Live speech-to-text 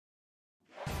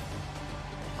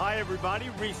Hi, everybody.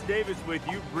 Reese Davis with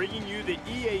you, bringing you the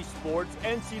EA Sports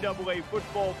NCAA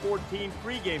Football 14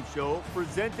 pregame show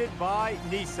presented by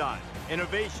Nissan.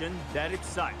 Innovation that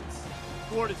excites.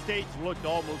 Florida State's looked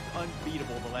almost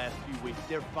unbeatable the last few weeks.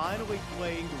 They're finally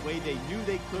playing the way they knew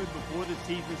they could before the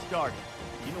season started.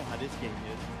 You know how this game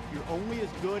is. You're only as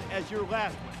good as your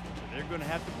last one. So they're going to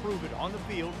have to prove it on the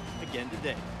field again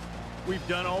today. We've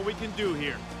done all we can do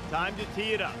here. Time to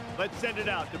tee it up. Let's send it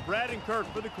out to Brad and Kirk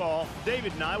for the call.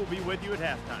 David and I will be with you at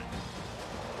halftime.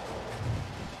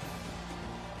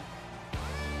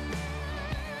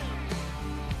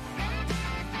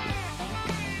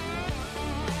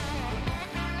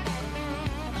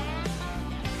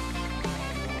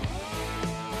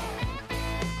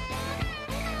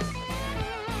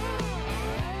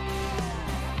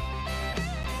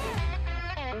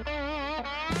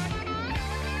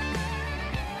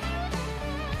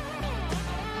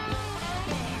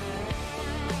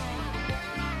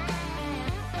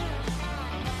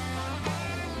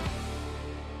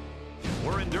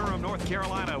 North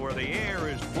Carolina, where the air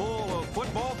is full of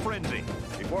football frenzy.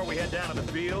 Before we head down to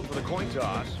the field for the coin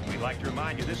toss, we'd like to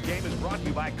remind you this game is brought to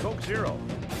you by Coke Zero.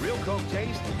 Real Coke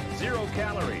taste, 0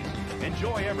 calories.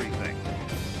 Enjoy everything.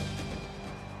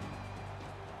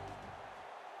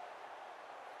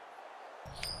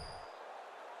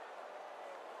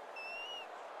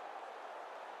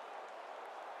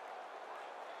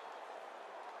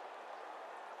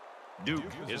 Duke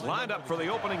is lined up for the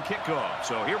opening kickoff,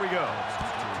 so here we go.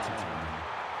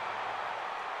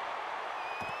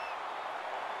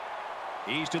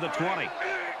 He's to the 20.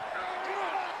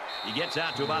 He gets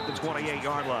out to about the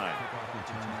 28-yard line.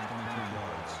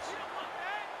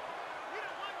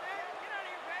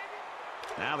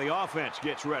 Now the offense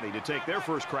gets ready to take their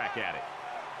first crack at it.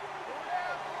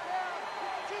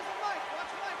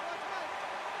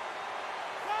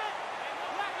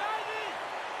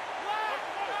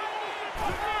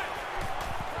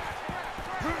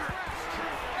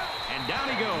 And down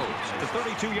he goes, the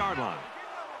 32-yard line.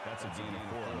 That's a gain of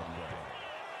 4 on the play.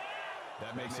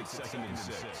 That makes it 2nd and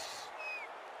 6.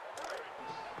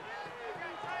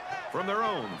 From their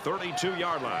own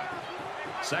 32-yard line.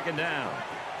 2nd down.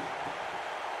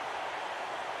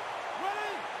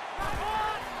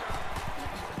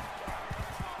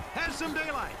 Has some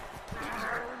daylight.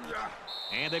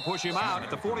 And they push him out at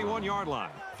the 41-yard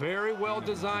line. Very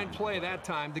well-designed play that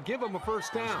time to give them a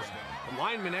first down. The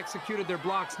linemen executed their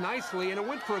blocks nicely, and it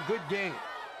went for a good gain.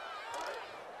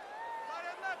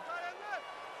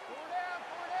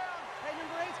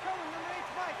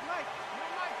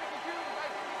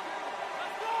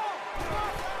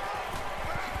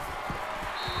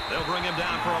 They'll bring him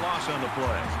down for a loss on the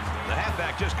play. The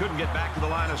halfback just couldn't get back to the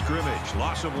line of scrimmage.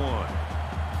 Loss of 1.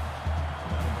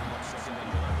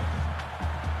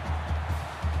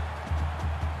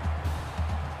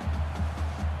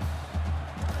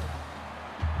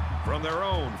 From their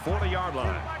own 40-yard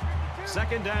line.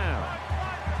 2nd down.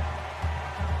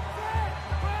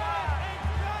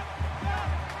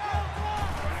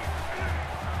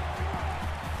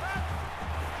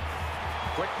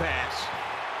 Quick pass.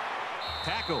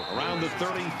 Tackle around the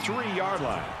 33-yard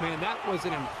line. Man, that was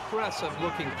an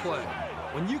impressive-looking play.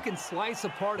 When you can slice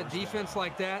apart a defense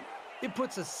like that, it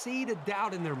puts a seed of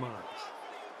doubt in their minds.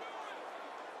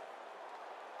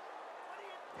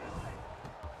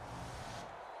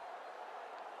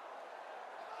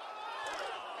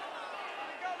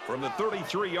 From the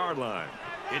 33-yard line,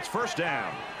 it's 1st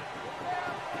down.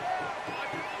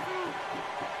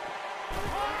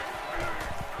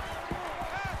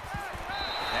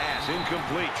 Pass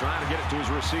incomplete, trying to get it to his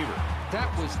receiver. That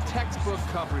was textbook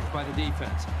coverage by the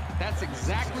defense. That's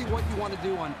exactly what you want to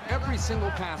do on every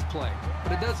single pass play,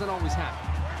 but it doesn't always happen.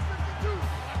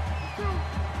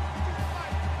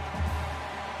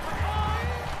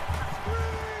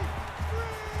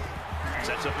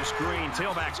 Sets up the screen.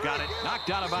 Tailback's got it. Knocked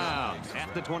out of bounds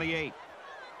at the 28.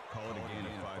 Call it a gain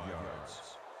of 5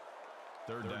 yards.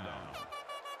 3rd down.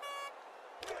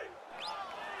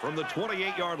 From the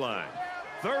 28-yard line.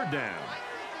 3rd down.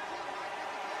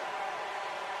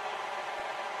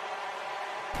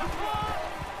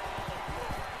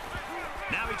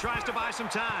 Now he tries to buy some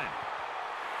time.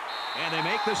 And they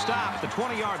make the stop at the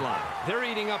 20-yard line. They're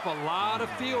eating up a lot of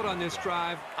field on this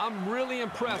drive. I'm really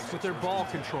impressed with their ball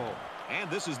control. And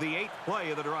this is the 8th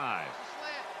play of the drive.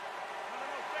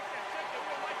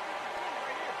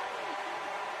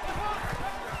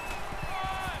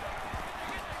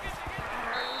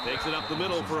 Takes it up the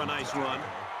middle for a nice run.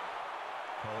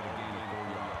 Call it a gain of 4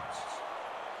 yards.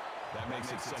 That makes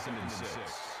it 2nd and 6.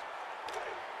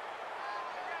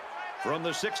 From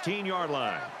the 16-yard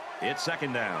line, it's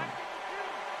 2nd down.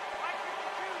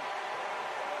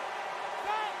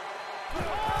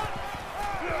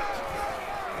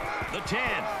 the 10.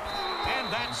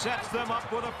 And that sets them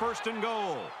up with a 1st and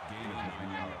goal. Gain of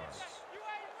 9 yards.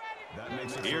 That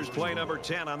makes it Here's play number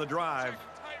 10 on the drive.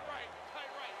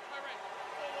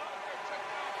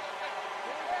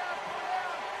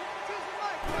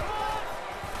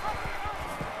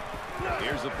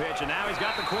 Here's the pitch, and now he's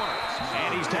got the corner.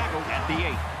 And he's tackled at the 8.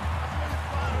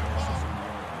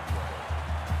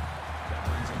 That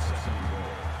brings him 2nd and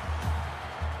goal.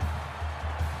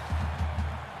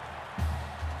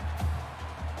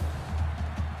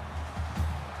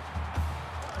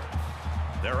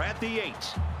 They're at the 8.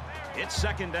 It's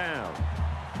 2nd down.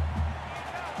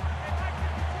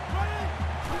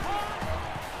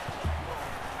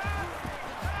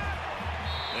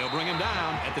 They'll bring him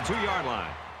down at the 2-yard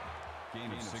line. Gain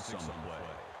of 6 on the play.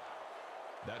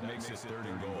 That makes it 3rd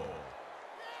and goal.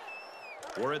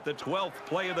 We're at the 12th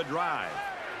play of the drive.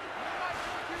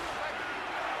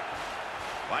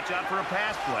 Watch out for a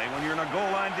pass play when you're in a goal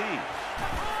line D.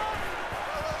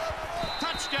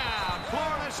 Touchdown,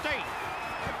 Florida State.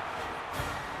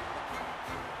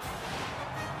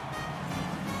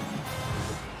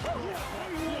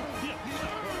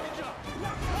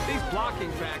 These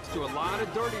blocking backs do a lot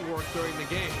of dirty work during the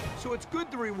game, so it's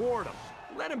good to reward them.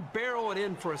 Let them barrel it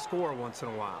in for a score once in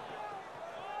a while.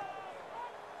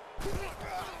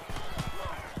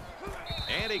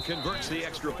 And he converts the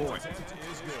extra point.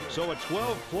 So a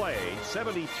 12-play,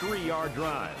 73-yard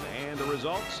drive, and the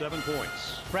result, 7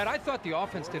 points. Brad, I thought the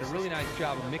offense did a really nice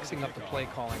job of mixing up the play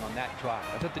calling on that drive.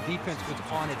 I thought the defense was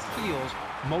on its heels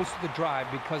most of the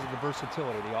drive because of the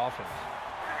versatility of the offense.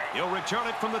 He'll return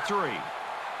it from the 3.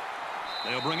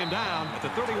 They'll bring him down at the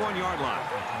 31-yard line.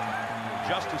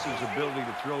 Justice's ability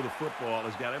to throw the football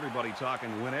has got everybody talking.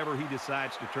 Whenever he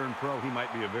decides to turn pro, he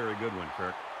might be a very good one,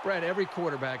 Kirk. Brad, every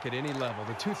quarterback at any level,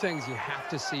 the two things you have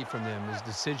to see from them is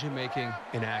decision-making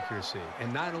and accuracy.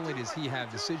 And not only does he have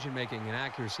decision-making and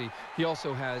accuracy, he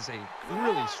also has a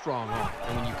really strong arm.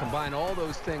 And when you combine all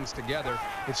those things together,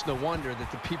 it's no wonder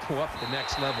that the people up at the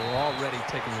next level are already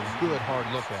taking a good, hard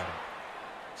look at him.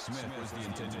 Smith was the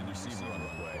intended receiver on the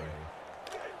play.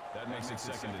 That makes it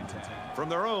 2nd and 10. From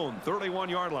their own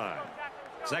 31-yard line.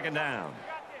 2nd down.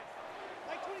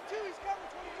 Mike 22, he's coming.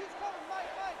 22's coming. Mike.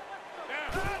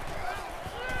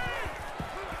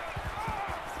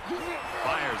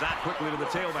 Fires out quickly to the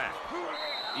tailback.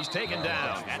 He's taken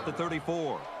down at the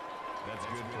 34. That's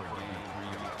good for a gain of 3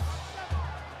 yards.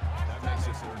 That makes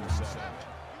it 3rd and 7.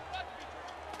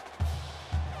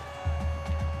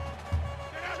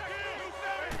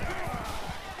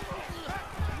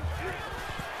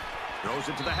 Throws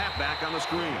it to the halfback on the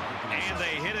screen. And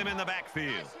they hit him in the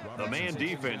backfield. The man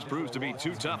defense proves to be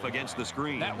too tough against the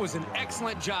screen. That was an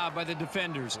excellent job by the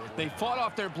defenders. They fought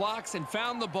off their blocks and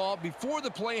found the ball before the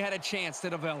play had a chance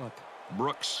to develop.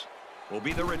 Brooks will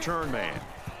be the return man.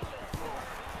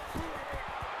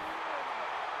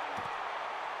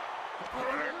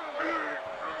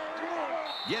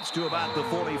 Gets to about the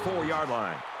 44-yard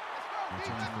line.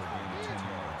 Returns for a gain of 10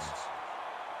 yards.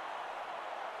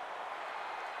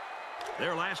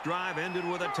 Their last drive ended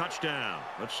with a touchdown.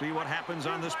 Let's see what happens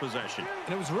on this possession.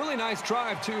 And it was a really nice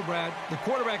drive, too, Brad. The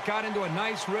quarterback got into a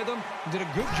nice rhythm and did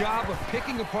a good job of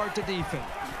picking apart the defense.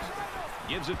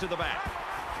 Gives it to the back.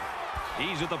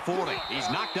 He's at the 40. He's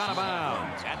knocked out of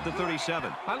bounds at the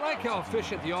 37. I like how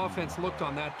efficient the offense looked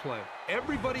on that play.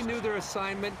 Everybody knew their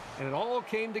assignment, and it all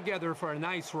came together for a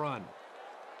nice run.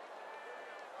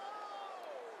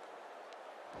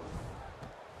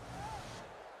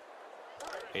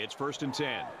 It's 1st and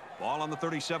 10. Ball on the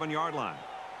 37-yard line.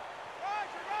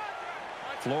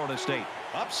 Florida State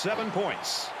up 7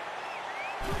 points.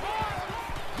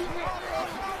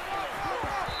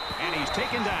 And he's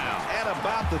taken down at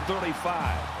about the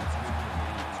 35.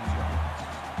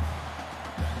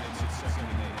 That makes it 2nd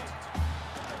and 8.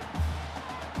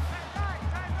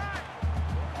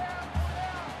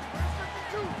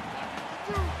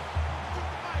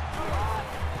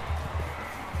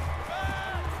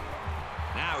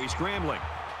 Now he's scrambling.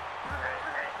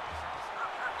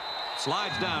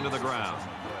 Slides down to the ground.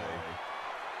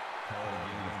 Call a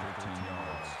gain of 13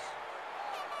 yards.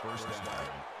 1st down.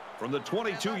 From the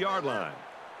 22-yard line.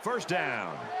 1st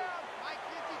down.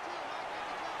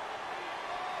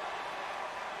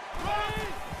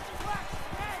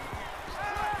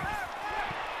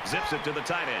 Zips it to the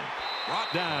tight end.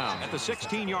 Brought down at the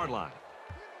 16-yard line.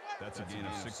 That's a gain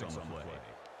of 6 on the play.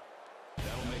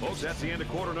 Folks, that's the end of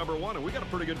quarter number 1, and we got a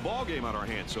pretty good ball game on our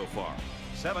hands so far.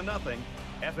 7-0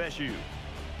 FSU.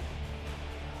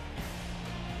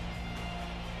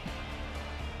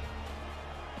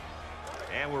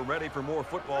 And we're ready for more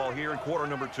football here in quarter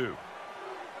number 2.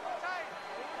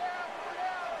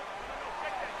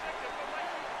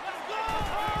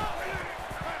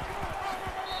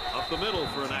 middle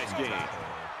for a nice gain.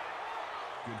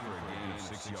 Good for a gain of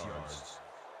 6 yards.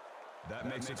 That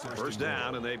makes it First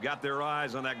down, and they've got their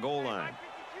eyes on that goal line.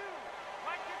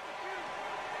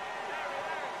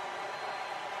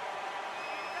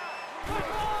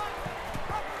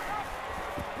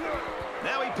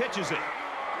 Now he pitches it.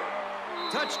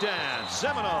 Touchdown,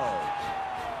 Seminoles.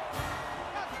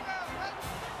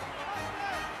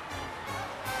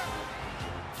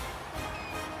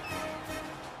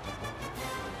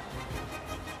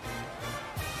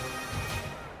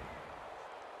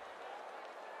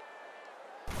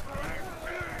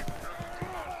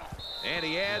 And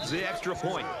he adds the extra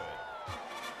point.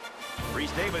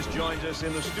 Reese Davis joins us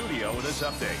in the studio with this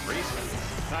update.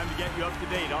 Reese? Time to get you up to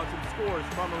date on some scores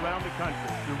from around the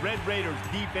country. The Red Raiders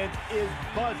defense is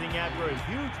buzzing after a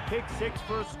huge pick-6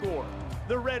 for a score.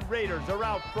 The Red Raiders are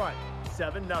out front,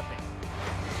 7-0.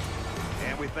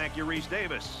 And we thank you, Reese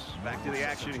Davis. Back to the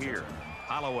action here.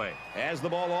 Holloway has the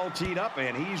ball all teed up,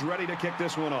 and he's ready to kick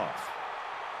this one off.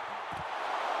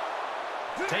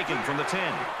 Taken from the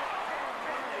 10.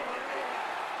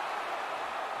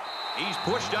 He's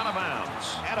pushed out of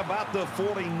bounds at about the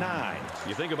 49.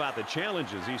 You think about the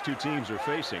challenges these two teams are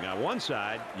facing. On one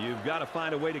side, you've got to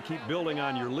find a way to keep building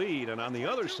on your lead, and on the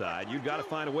other side, you've got to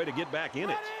find a way to get back in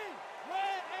it.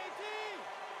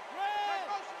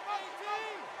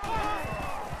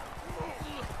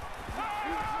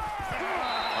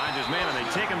 Finds his man, and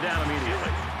they take him down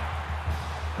immediately.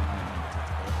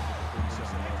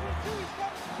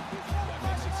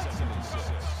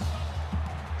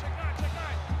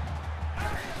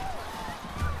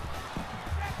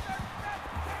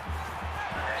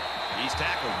 He's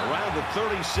tackled around the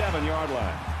 37-yard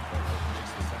line.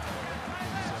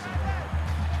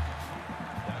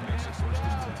 That makes it first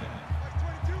and 10.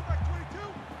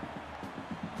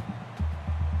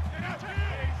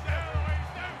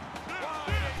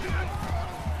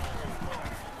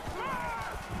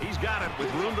 He's got it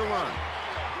with room to run.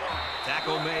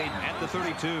 Tackle made at the 32.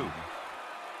 Gain of 5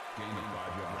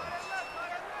 yards.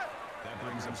 That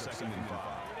brings him 2nd and 5.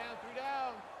 3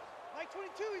 down. Mike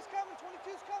 22, he's coming.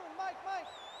 22's coming. Mike.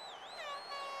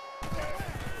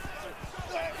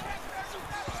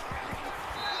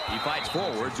 He fights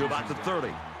forward to about the 30.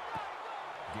 Gain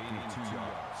of 2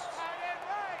 yards.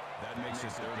 That makes it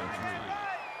 3rd and 3.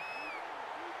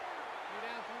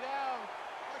 3 down.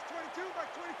 Mike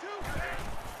 22.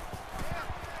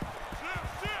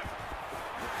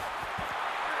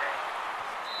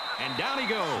 And down he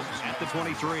goes at the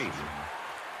 23.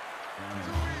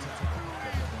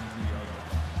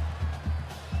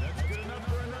 That's good enough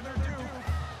for another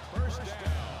 2. First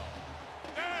down.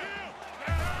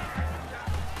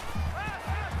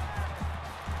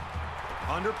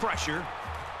 Under pressure.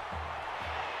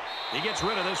 He gets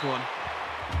rid of this one.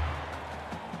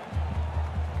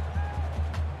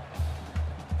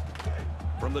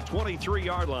 From the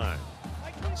 23-yard line.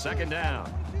 2nd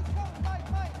down.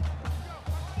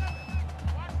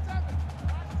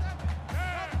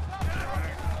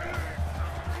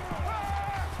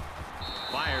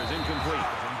 Fires incomplete.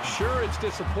 Sure, it's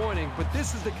disappointing, but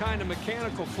this is the kind of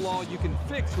mechanical flaw you can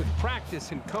fix with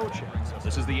practice and coaching.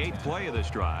 This is the 8th play of this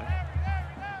drive.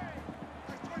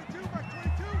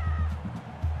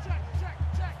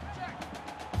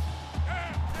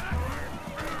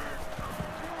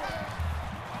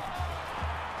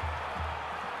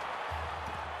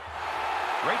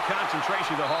 Great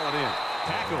concentration to haul it in.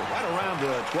 Tackle right around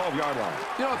the 12-yard line.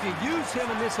 You know, if you use him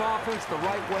in this offense the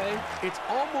right way, it's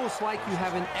almost like you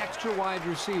have an extra wide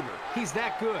receiver. He's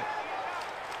that good.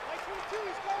 Mike 22,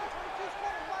 he's coming. 22's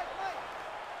coming.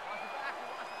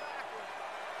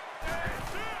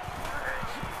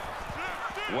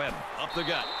 Mike. Webb up the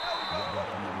gut.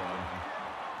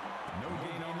 No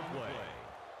gain on the play.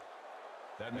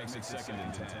 That makes it 2nd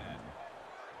and 10.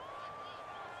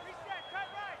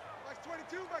 Mike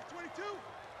 22. Mike 22.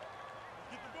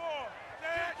 Get the ball.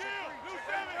 Loose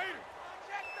 7.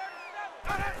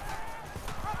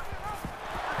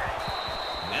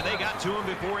 And they got to him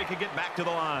before he could get back to the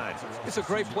line. It's a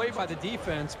great play by the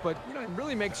defense, but you know, it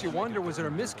really makes you wonder, was there a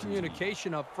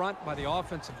miscommunication up front by the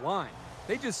offensive line?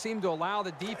 They just seemed to allow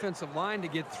the defensive line to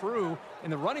get through,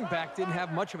 and the running back didn't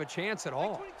have much of a chance at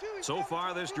all. So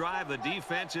far this drive, the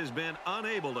defense has been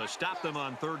unable to stop them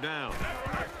on 3rd down.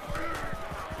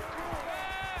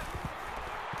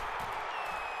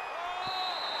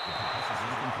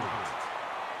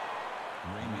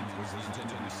 Raymond was the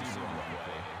intended receiver on that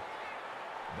play.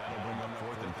 That'll bring up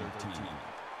 4th and 13.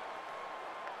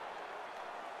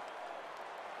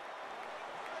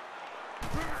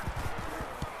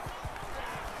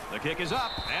 The kick is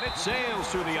up, and it sails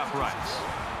through the uprights.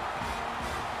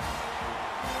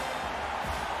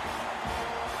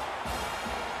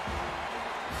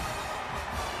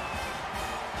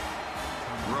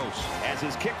 Gross has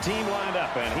his kick team lined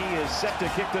up, and he is set to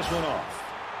kick this one off.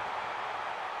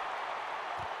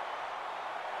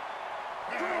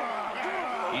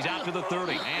 He's out to the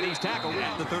 30, and he's tackled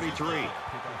at the 33.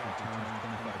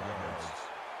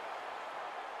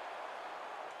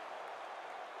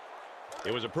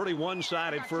 It was a pretty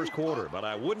one-sided first quarter, but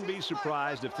I wouldn't be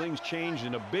surprised if things changed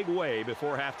in a big way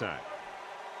before halftime.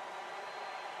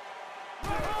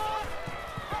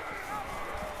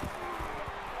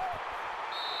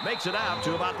 Makes it out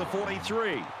to about the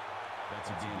 43. That's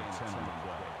a gain of 10 on the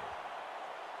play.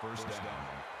 First down.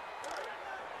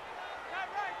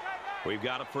 We've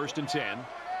got a 1st and 10.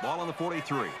 Ball on the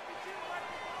 43.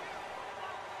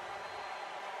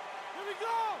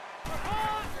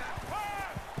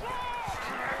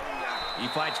 He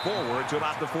fights forward to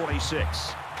about the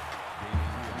 46.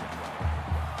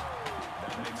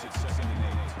 That makes it 2nd and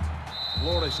 8.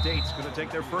 Florida State's going to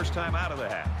take their first time out of the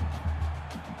half.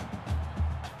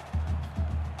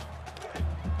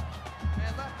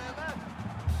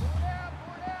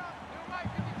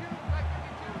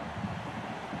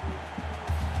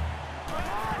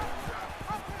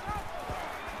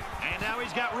 And now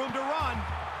he's got room to run.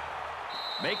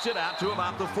 Makes it out to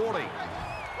about the 40.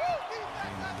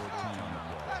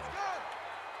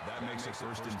 That makes it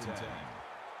 1st and 10.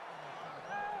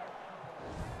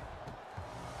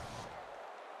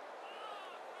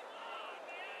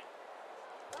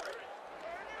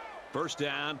 First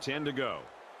down, 10 to go.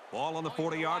 Ball on the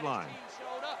 40-yard line.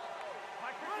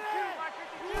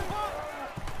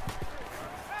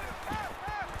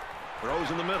 Throws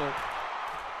in the middle.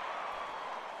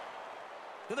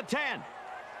 To the 10.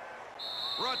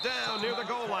 Brought down near the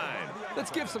goal line.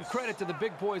 Let's give some credit to the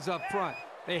big boys up front.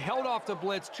 They held off the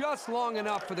blitz just long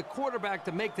enough for the quarterback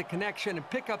to make the connection and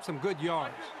pick up some good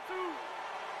yards.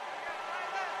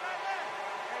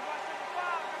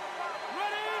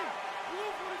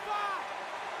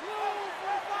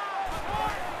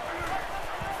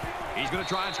 He's going to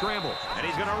try and scramble, and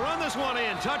he's going to run this one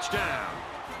in. Touchdown.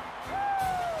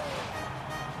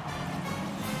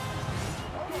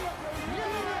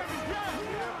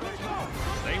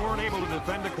 They weren't able to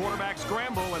defend the quarterback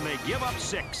scramble, and they give up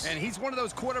 6. And he's one of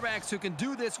those quarterbacks who can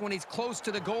do this when he's close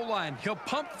to the goal line. He'll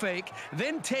pump fake,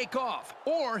 then take off,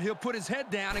 or he'll put his head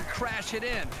down and crash it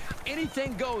in.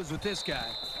 Anything goes with this guy.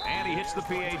 And he hits the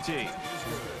PAT.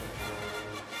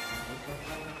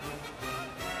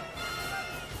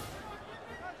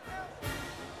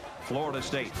 Florida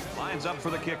State lines up for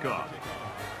the kickoff.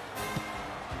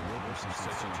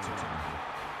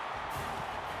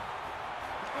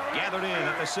 Gathered in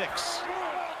at the 6.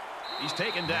 He's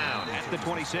taken down at the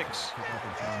 26.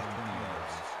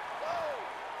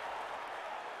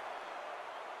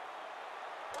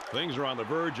 Things are on the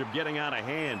verge of getting out of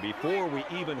hand before we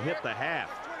even hit the half.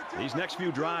 These next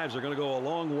few drives are going to go a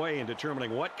long way in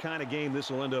determining what kind of game this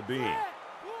will end up being.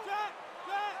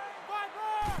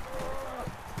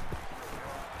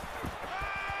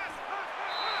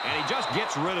 And he just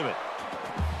gets rid of it.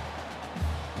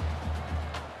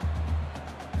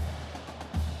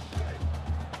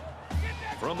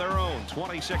 From their own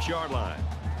 26-yard line.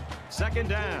 2nd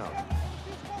down.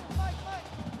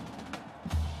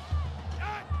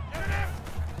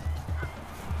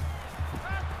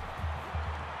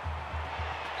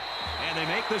 And they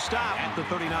make the stop at the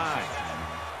 39.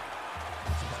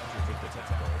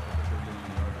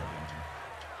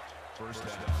 First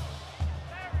down.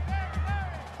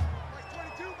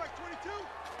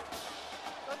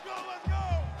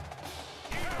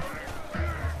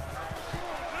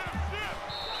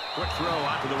 Quick throw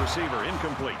out to the receiver,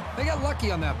 incomplete. They got lucky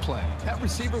on that play. That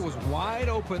receiver was wide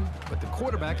open, but the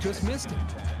quarterback just missed it.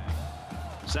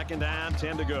 2nd down,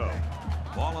 10 to go.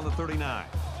 Ball on the 39.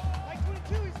 Mike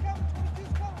 22, he's coming.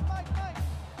 22's coming. Mike.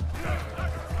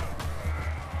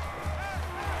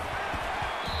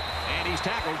 And he's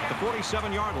tackled at the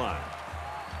 47-yard line.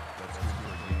 That's good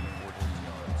for a gain of 14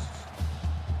 yards.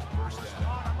 First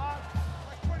down.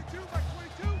 Mike 22, Mike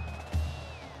 22.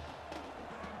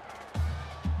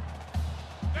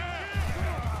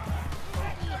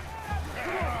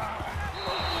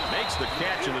 Makes the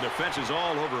catch, and the defense is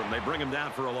all over him. They bring him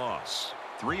down for a loss.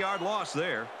 3-yard loss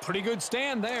there. Pretty good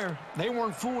stand there. They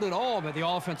weren't fooled at all by the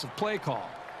offensive play call.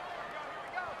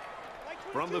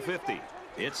 From the 50,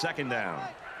 it's 2nd down.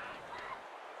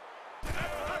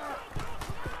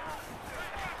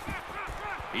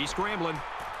 He's scrambling.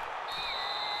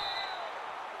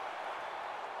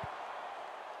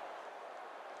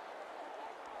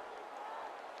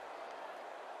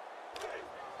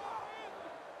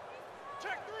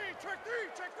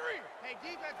 Check three. Hey,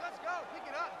 defense, let's go. Pick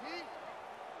it up, D.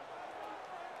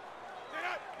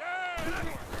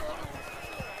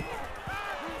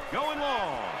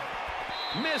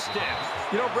 Missed it.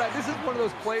 You know, Brad, this is one of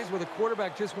those plays where the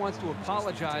quarterback just wants to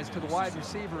apologize to the wide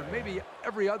receiver and maybe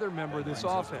every other member of this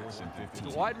offense. The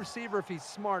wide receiver, if he's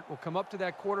smart, will come up to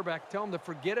that quarterback, tell him to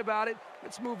forget about it.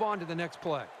 Let's move on to the next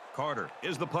play. Carter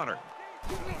is the punter.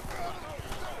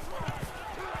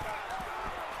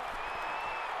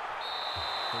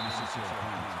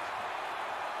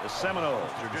 The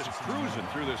Seminoles are just cruising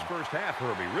through this first half,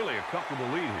 Herbie. Really a comfortable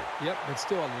lead here. Yep, but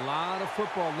still a lot of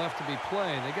football left to be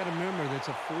played. They got to remember that it's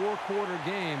a 4-quarter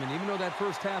game, and even though that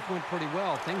first half went pretty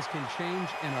well, things can change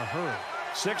in a hurry.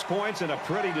 6 points and a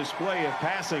pretty display of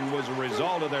passing was a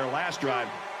result of their last drive.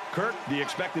 Kirk, do you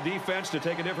expect the defense to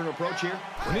take a different approach here?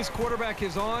 When this quarterback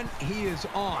is on, he is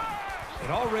on.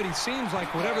 It already seems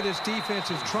like whatever this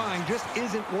defense is trying just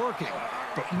isn't working.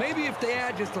 But maybe if they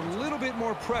add just a little bit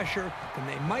more pressure, then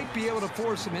they might be able to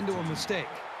force him into a mistake.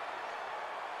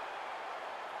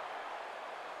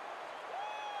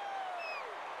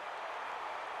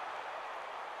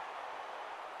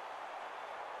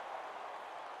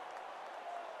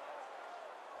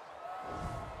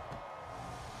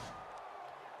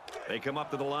 They come up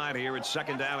to the line here. It's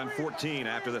 2nd down and 14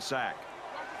 after the sack.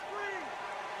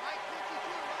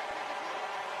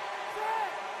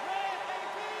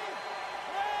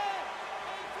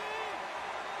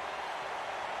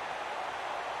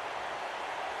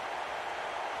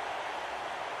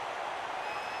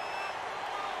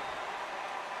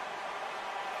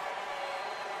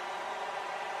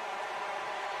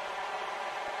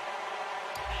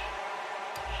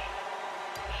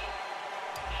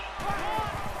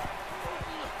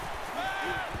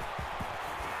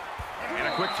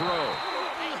 Quick throw.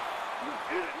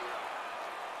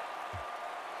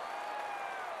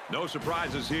 No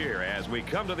surprises here as we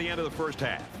come to the end of the first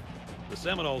half. The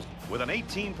Seminoles with an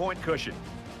 18-point cushion.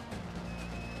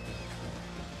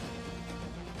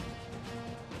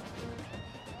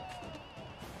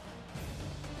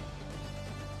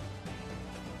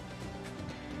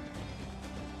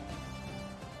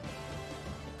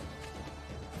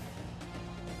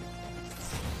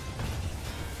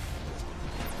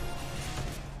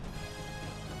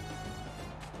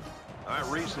 All right,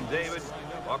 Reese and David,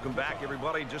 welcome back,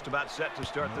 everybody. Just about set to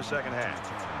start the second half.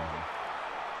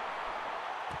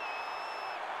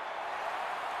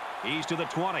 He's to the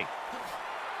 20.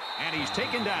 And he's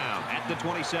taken down at the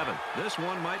 27. This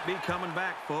one might be coming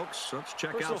back, folks. Let's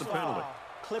check out the penalty.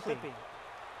 Clipping.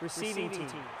 Receiving team.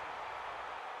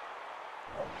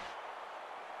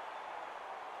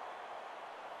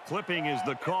 Clipping is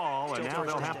the call, and now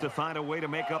they'll have to find a way to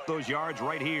make up those yards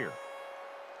right here.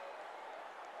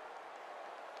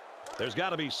 There's got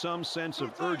to be some sense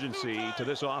of urgency to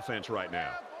this offense right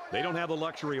now. They don't have the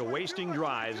luxury of wasting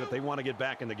drives if they want to get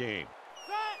back in the game.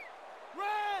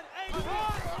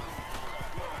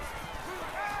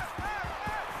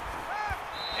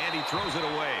 And he throws it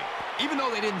away. Even though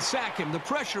they didn't sack him, the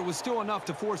pressure was still enough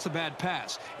to force a bad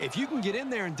pass. If you can get in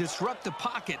there and disrupt the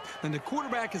pocket, then the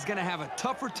quarterback is going to have a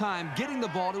tougher time getting the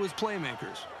ball to his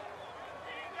playmakers.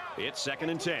 It's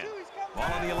 2nd and 10. Ball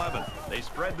on the 11. They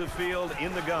spread the field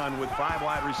in the gun with 5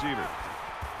 wide receivers.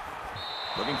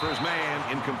 Looking for his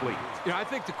man, incomplete. You know, I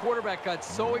think the quarterback got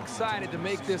so excited to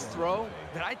make this throw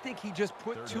that I think he just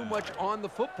put too much on the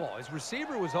football. His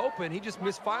receiver was open. He just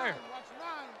misfired.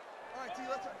 All right, T,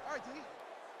 let's all right, T.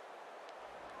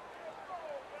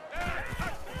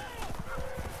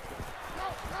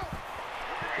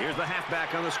 Here's the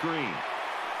halfback on the screen.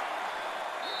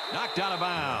 Knocked out of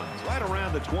bounds right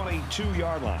around the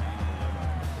 22-yard line.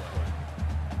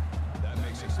 That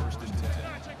makes it 1st and 10.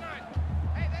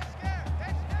 Hey, that's scared.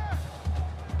 That's scared.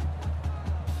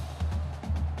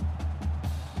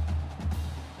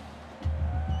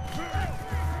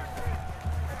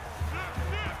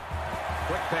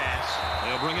 Quick pass.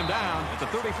 They'll bring him down at the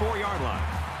 34-yard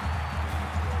line.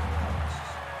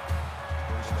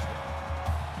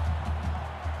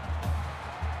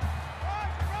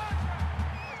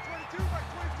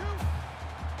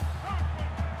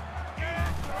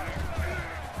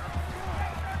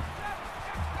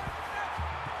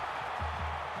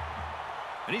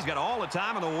 And he's got all the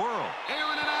time in the world.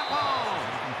 Airing it out long.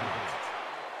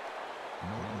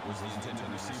 No was the intended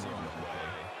receiver on the play.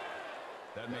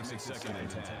 That makes it 2nd and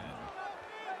 10.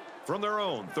 From their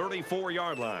own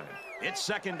 34-yard line, it's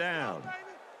 2nd down.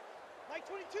 Mike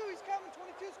 22, he's coming.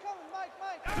 22's coming. Mike.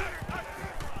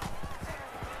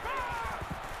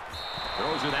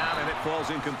 Throws it out, and it falls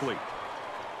incomplete.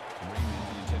 The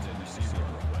intended receiver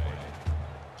on the play.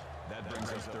 That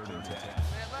brings us 3rd and 10.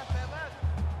 Man left.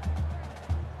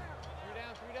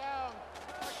 Three down.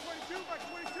 Mike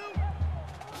 22.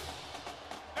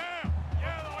 Down.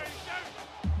 Yellow 87.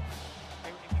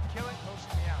 Hey, if you kill it,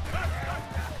 motion me out.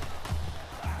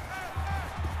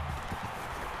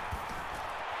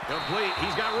 complete.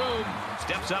 He's got room.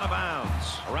 Steps out of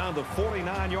bounds around the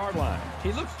 49-yard line.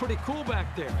 He looks pretty cool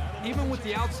back there. Even with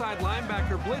the outside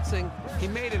linebacker blitzing, he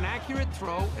made an accurate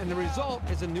throw, and the result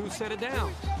is a new set of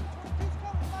downs.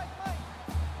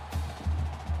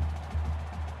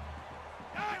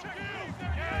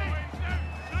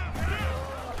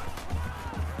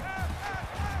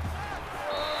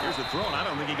 Here's the throw, and I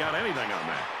don't think he got anything on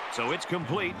that. So it's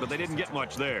complete, but they didn't get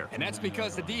much there. And that's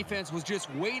because the defense was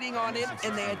just waiting on it,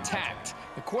 and they attacked.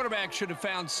 The quarterback should have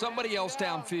found somebody else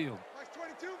downfield. Max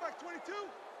 22, Max 22.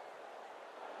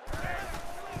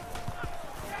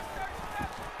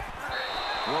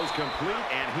 Throws complete,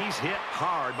 and he's hit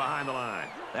hard behind the line.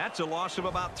 That's a loss of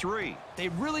about 3. They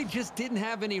really just didn't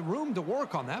have any room to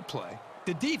work on that play.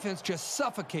 The defense just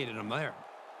suffocated them there.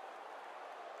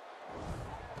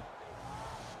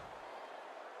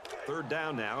 Third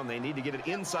down now, and they need to get it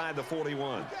inside the 41.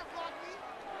 You can't block me.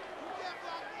 You can't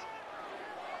block me.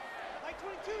 Mike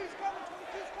 22, he's coming.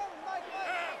 22's coming. Mike.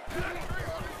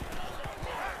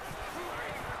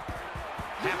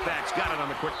 Halfback's got it on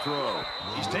the quick throw.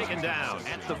 He's taken down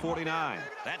at the 49.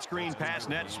 That screen pass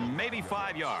nets maybe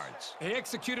 5 yards. They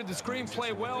executed the screen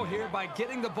play well here by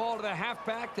getting the ball to the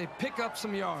halfback. They pick up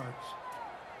some yards.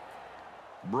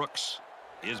 Brooks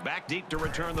is back deep to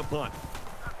return the punt.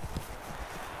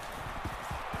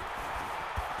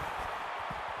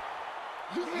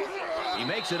 He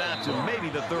makes it out to maybe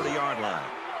the 30-yard line.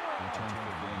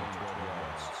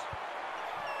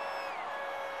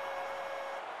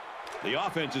 The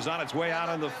offense is on its way out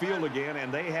on the field again,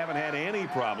 and they haven't had any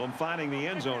problem finding the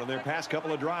end zone in their past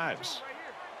couple of drives.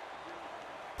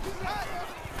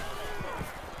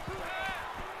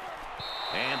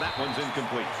 And that one's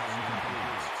incomplete.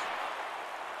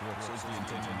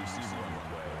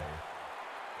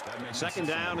 Second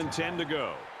down and 10 to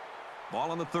go. Ball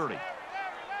on the 30.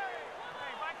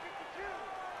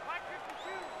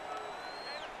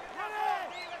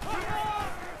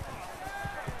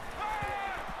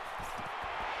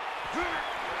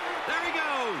 There he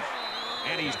goes.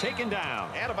 And he's taken down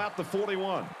at about the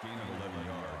 41. Gain of 11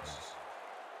 yards.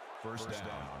 First down.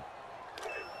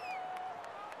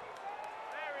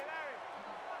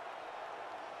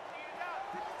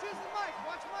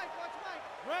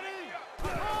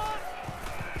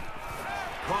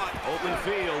 Caught, open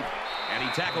field, and he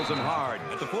tackles him hard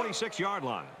at the 46-yard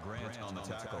line. Grant on the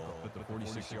tackle at the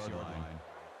 46-yard line.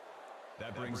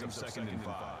 That brings up second and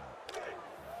 5.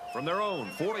 From their own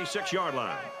 46-yard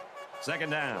line.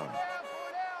 Second down.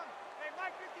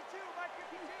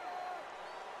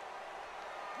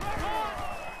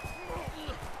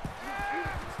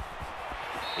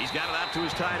 He's got it out to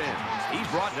his tight end. He's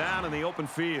brought down in the open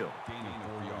field. Gaining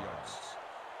 4 yards.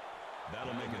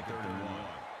 That'll make it 3rd and 1.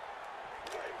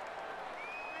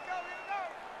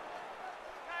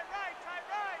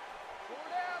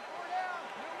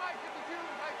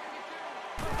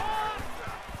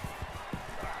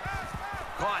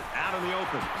 Caught out in the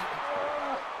open.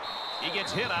 He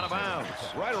gets hit out of bounds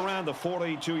right around the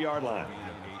 42-yard line. Gain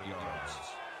of 8 yards.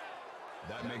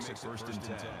 That makes it 1st and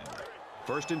 10.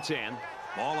 1st and 10.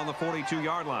 Ball on the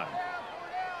 42-yard line.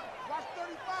 Watch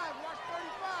 35. Watch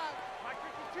 35. Mike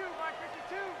 52. Mike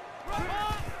 52.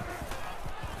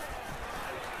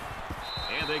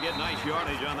 And they get nice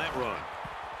yardage on that run.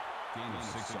 Gain of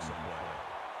 6 on the play.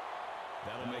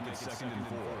 That'll make it 2nd and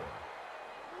 4.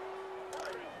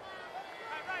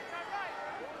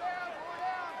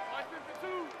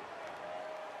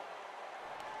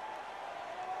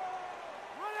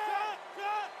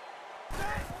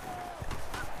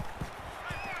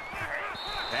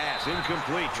 Pass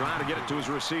incomplete, trying to get it to his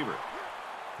receiver.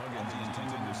 Huggins the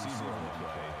intended receiver on the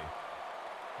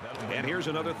play. And here's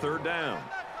another 3rd down.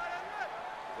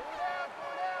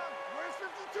 Where's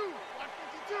 52? Watch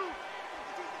 52.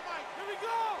 52's the Mike. Here we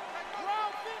go.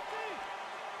 Round 50.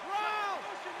 Round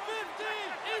 50.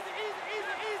 Easy, easy,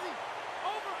 easy, easy.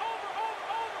 Over.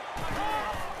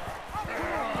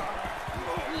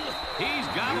 He's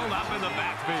gobbled up in the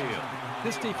backfield.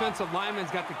 This defensive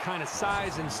lineman's got the kind of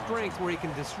size and strength where he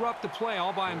can disrupt the play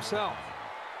all by himself.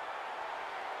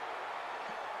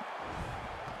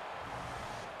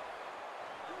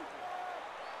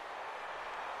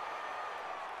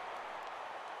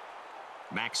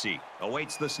 Maxey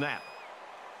awaits the snap.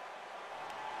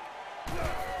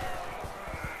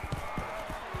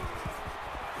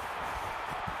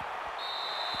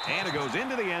 And it goes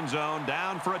into the end zone,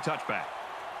 down for a touchback.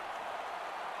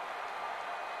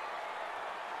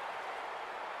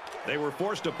 They were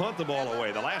forced to punt the ball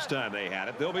away the last time they had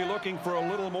it. They'll be looking for a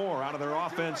little more out of their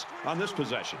offense on this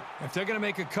possession. If they're going to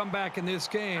make a comeback in this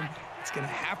game, it's going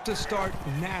to have to start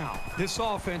now. This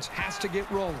offense has to get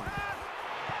rolling.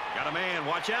 Got a man.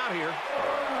 Watch out here.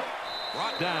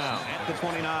 Brought down at the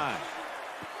 29.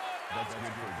 That's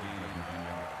good for a gain of 9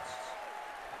 yards.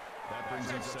 That brings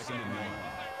in 2nd and 1.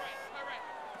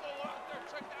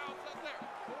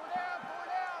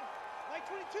 Mike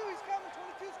 22, he's coming.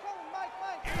 22's coming. Mike.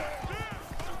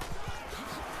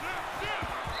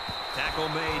 Tackle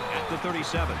made at the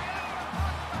 37.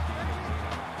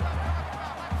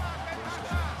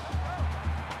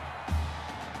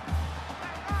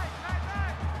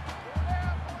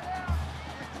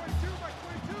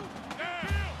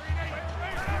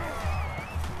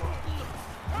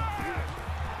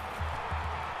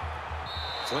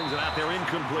 Slings it out there,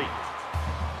 incomplete.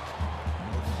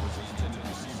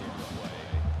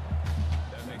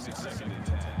 That makes it 2nd and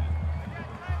 10.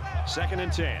 2nd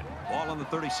and 10. Ball on the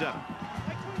 37.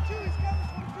 Mike 22, he's coming.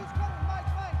 22's coming. Mike.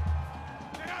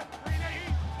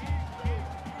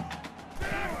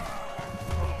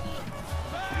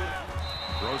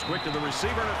 Throws quick to the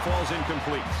receiver, and it falls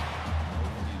incomplete.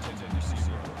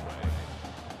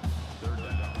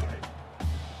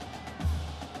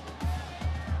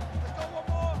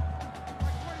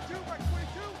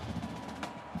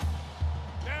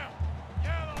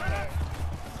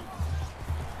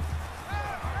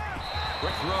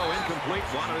 Quick throw, incomplete.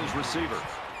 Wanted his receiver.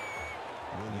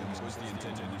 Williams was the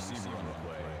intended receiver on the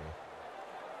play.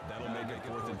 That'll make it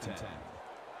 4th and 10.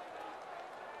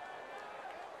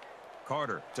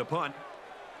 Carter to punt.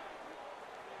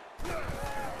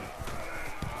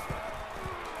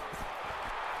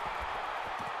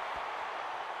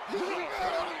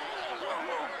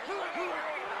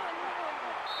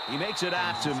 He makes it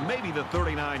out to maybe the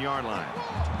 39-yard line.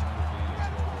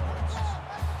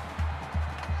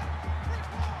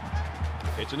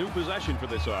 It's a new possession for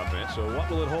this offense, so what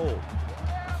will it hold?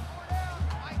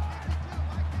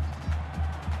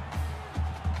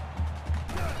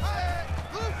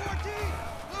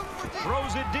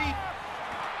 Throws it deep.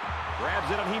 Grabs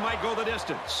it, and he might go the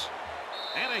distance.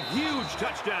 And a huge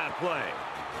touchdown play.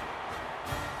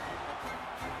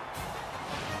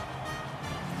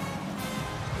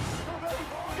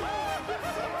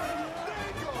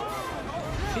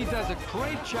 He does a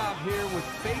great job here with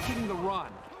faking the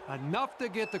run. Enough to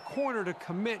get the corner to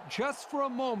commit just for a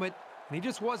moment, and he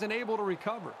just wasn't able to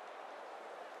recover.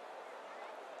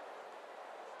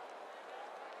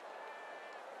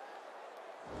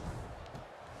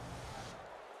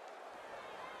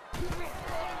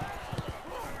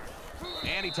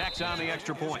 And he tacks on the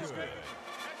extra point.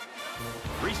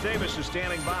 Reese Davis is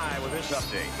standing by with this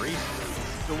update.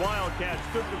 Reese. The Wildcats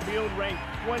took the field ranked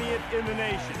 20th in the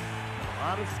nation. A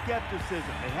lot of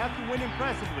skepticism. They have to win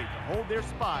impressively to hold their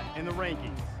spot in the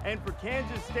rankings. And for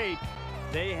Kansas State,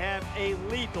 they have a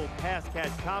lethal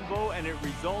pass-catch combo, and it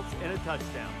results in a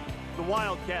touchdown. The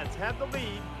Wildcats have the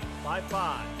lead by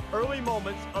 5. Early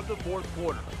moments of the 4th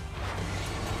quarter.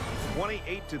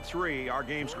 28-3, our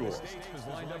game score.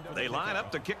 They line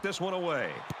up to kick this one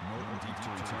away.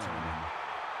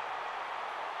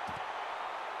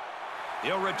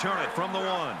 He'll return it from the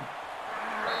 1.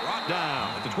 Brought down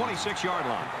at the 26-yard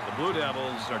line. The Blue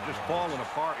Devils are just falling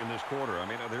apart in this quarter. I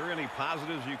mean, are there any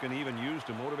positives you can even use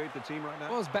to motivate the team right now?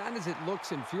 Well, as bad as it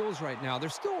looks and feels right now,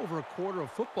 there's still over a quarter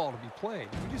of football to be played.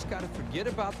 You just got to forget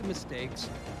about the mistakes,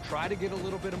 try to get a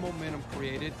little bit of momentum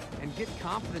created, and get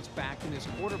confidence back in his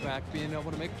quarterback being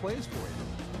able to make plays for you.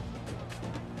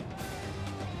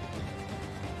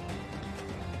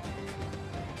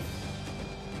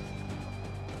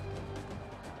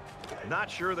 Not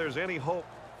sure there's any hope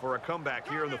for a comeback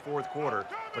here in the 4th quarter,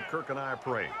 but Kirk and I are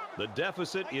praying. The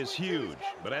deficit is huge,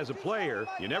 but as a player,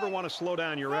 you never want to slow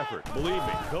down your effort. Believe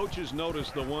me, coaches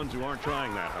notice the ones who aren't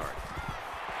trying that hard.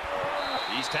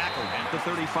 He's tackled at the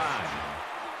 35.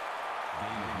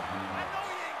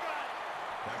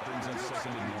 That brings in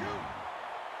 2nd and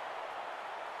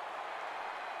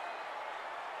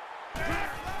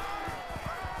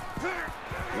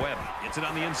 1. Webb gets it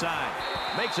on the inside.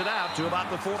 Makes it out to about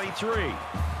the 43.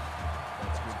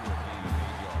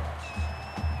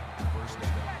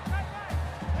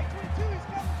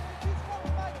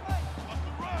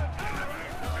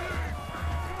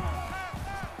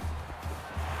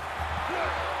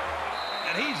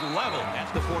 And he's leveled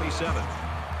at the 47.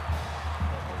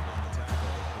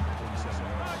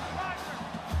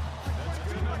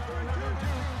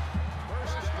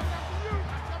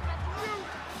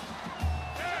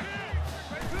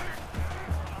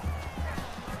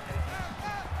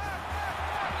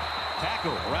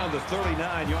 Tackle around the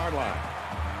 39-yard line.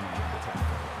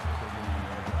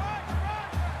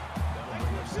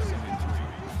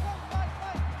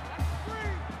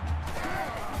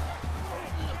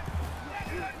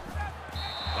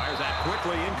 Fires that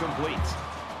quickly, incomplete.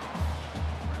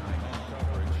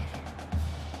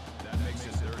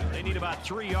 about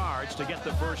 3 yards to get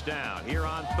the first down here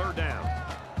on 3rd down.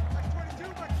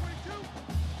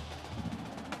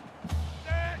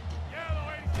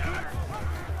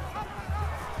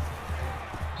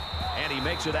 And he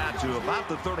makes it out to about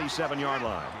the 37-yard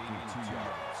line.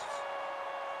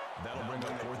 That'll bring up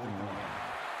 4th and 1.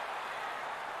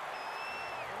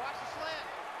 Watch the slant.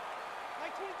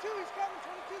 Mike 22, he's coming.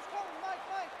 22's coming. Mike.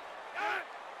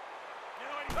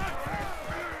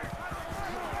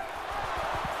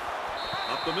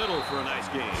 Up the middle for a nice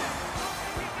game.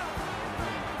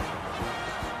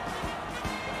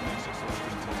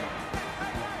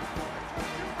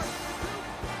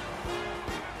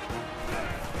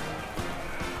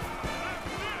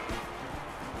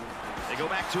 They go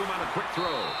back to him on a quick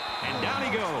throw. And down he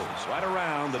goes, right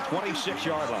around the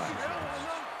 26-yard line.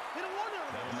 That'll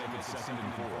make it 2nd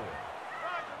and 4. Roger.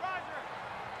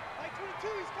 Mike 22,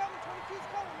 he's coming. 22's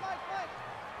coming. Mike.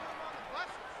 Put him on the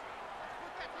buses.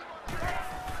 Put that team on the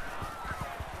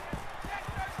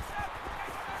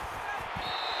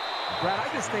Brad,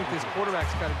 I just think this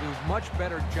quarterback's got to do a much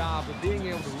better job of being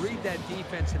able to read that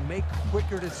defense and make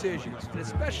quicker decisions. And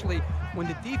especially when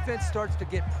the defense starts to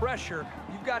get pressure,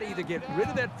 you've got to either get rid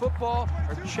of that football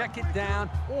or check it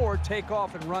down or take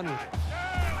off and run with it.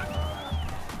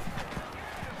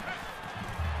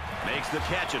 Makes the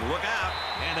catch and look out.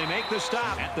 And they make the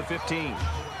stop at the 15.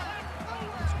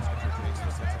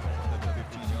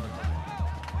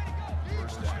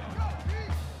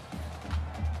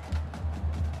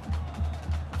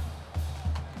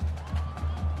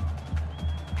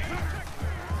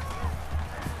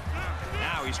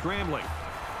 Scrambling.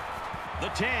 The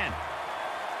 10.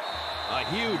 A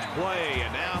huge play,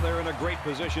 and now they're in a great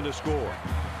position to score.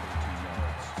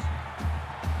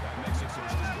 That makes it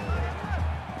 1st and goal.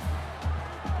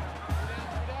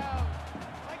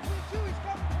 Mike 22, he's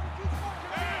coming. 22's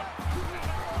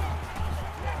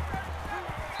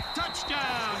coming.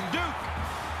 Touchdown, Duke!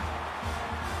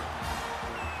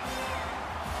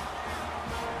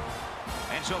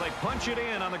 And so they punch it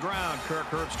in on the ground, Kirk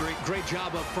Herbstreit. Great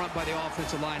job up front by the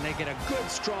offensive line. They get a good,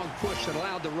 strong push that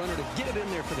allowed the runner to get it in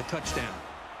there for the touchdown.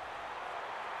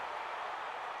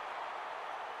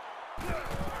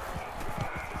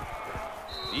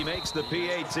 He makes the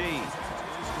PAT.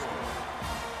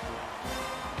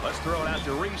 Let's throw it out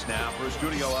to Reese now for a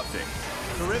studio update.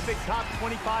 Terrific top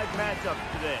 25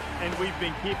 matchups today, and we've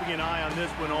been keeping an eye on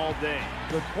this one all day.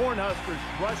 The Cornhuskers'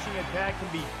 rushing attack can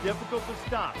be difficult to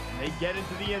stop. They get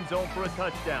into the end zone for a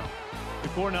touchdown. The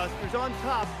Cornhuskers on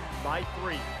top by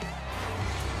 3.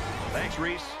 Thanks,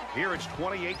 Reese. Here it's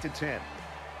 28-10.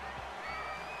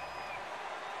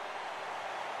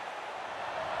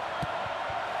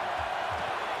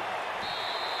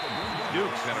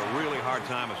 Duke's had a really hard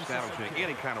time establishing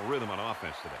any kind of rhythm on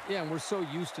offense today. Yeah, and we're so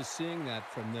used to seeing that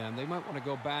from them. They might want to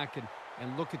go back and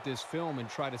look at this film and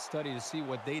try to study to see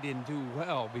what they didn't do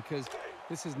well, because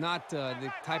this is not the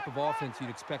type of offense you'd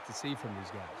expect to see from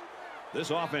these guys. This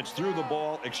offense threw the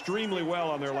ball extremely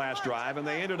well on their last drive, and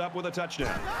they ended up with a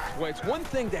touchdown. Well, it's one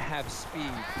thing to have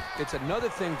speed. It's another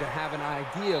thing to have an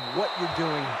idea of what you're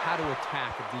doing, how to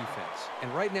attack a defense.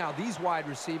 And right now, these wide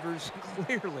receivers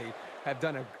clearly have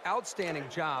done an outstanding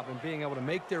job in being able to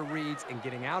make their reads and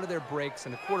getting out of their breaks,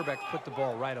 and the quarterbacks put the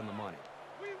ball right on the money.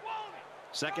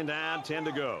 2nd down, 10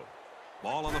 to go.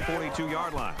 Ball on the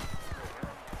 42-yard line.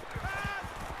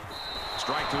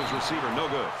 Strike to his receiver, no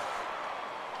good.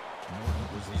 Norton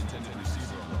was the intended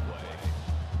receiver on the play.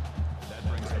 That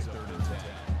brings us 3rd and 10.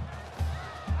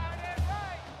 Tight end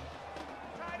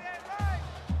right.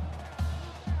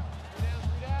 3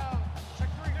 down. Check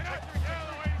 3. Let's go.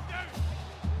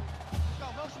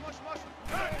 Motion.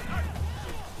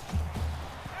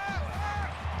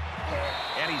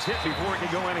 And he's hit before he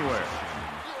can go anywhere.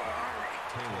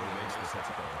 Taylor makes the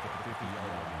touchdown at the 50-yard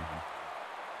line.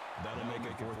 That'll make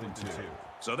it 4th and 2.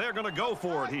 So they're going to go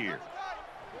for it here.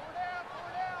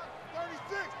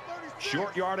 36.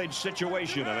 Short yardage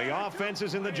situation, and the offense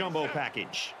is in the jumbo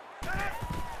package.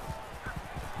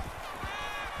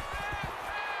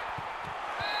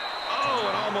 Oh,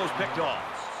 and almost picked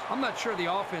off. I'm not sure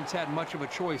the offense had much of a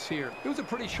choice here. It was a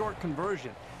pretty short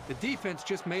conversion. The defense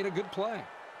just made a good play.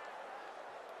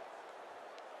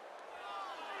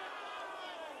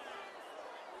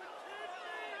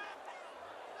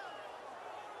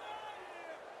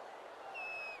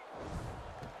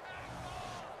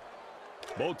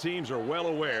 Both teams are well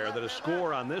aware that a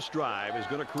score on this drive is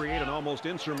going to create an almost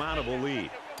insurmountable lead.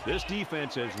 This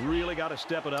defense has really got to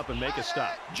step it up and make a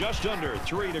stop. Just under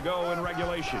 3 to go in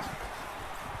regulation.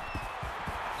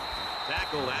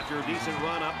 Tackled after a decent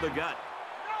run up the gut.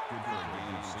 Good for a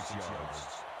gain of 6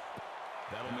 yards.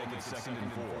 That'll make it 2nd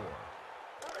and 4.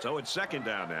 So it's second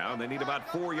down now, and they need about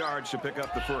 4 yards to pick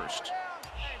up the first.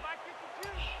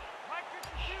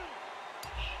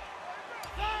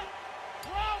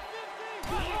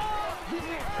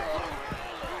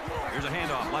 Here's a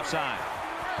handoff left side.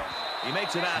 He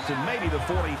makes it out to maybe the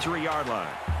 43-yard line.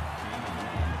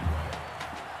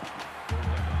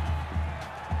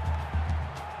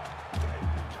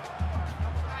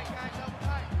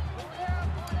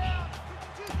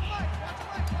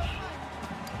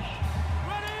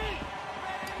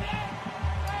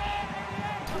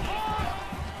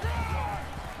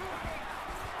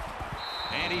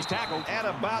 And he's tackled at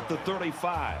about the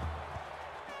 35.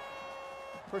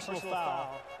 Personal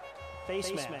foul.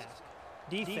 Face mask.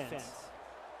 Defense.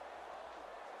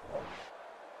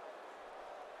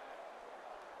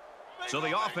 So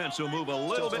the offense will move a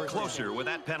little bit closer with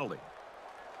that penalty.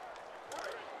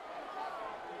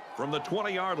 From the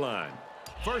 20-yard line.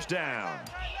 First down.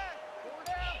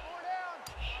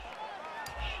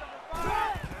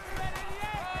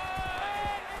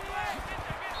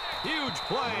 Huge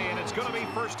play, and it's going to be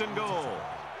first and goal.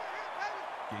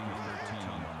 Gain of 13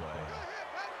 on the play.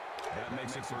 That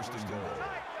makes it first and goal.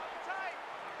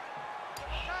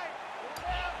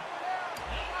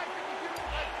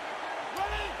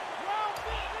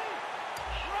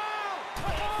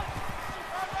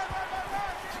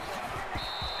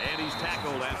 And he's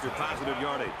tackled after positive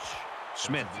yardage.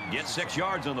 Smith gets 6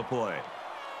 yards on the play.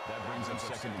 That brings him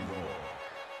second and goal.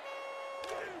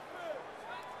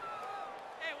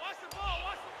 Hey, watch the ball,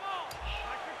 watch the ball.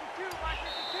 Mike 52, Mike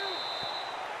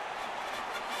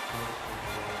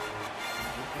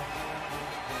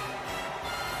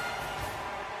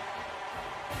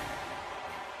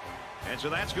 52. And so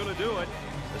that's going to do it.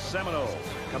 The Seminoles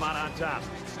come out on top,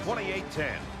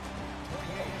 28-10.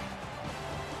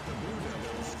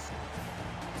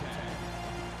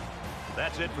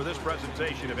 That's it for this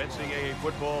presentation of NCAA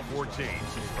Football 14.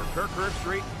 For Kirk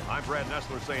Herbstreit, I'm Brad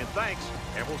Nessler saying thanks,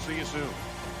 and we'll see you soon.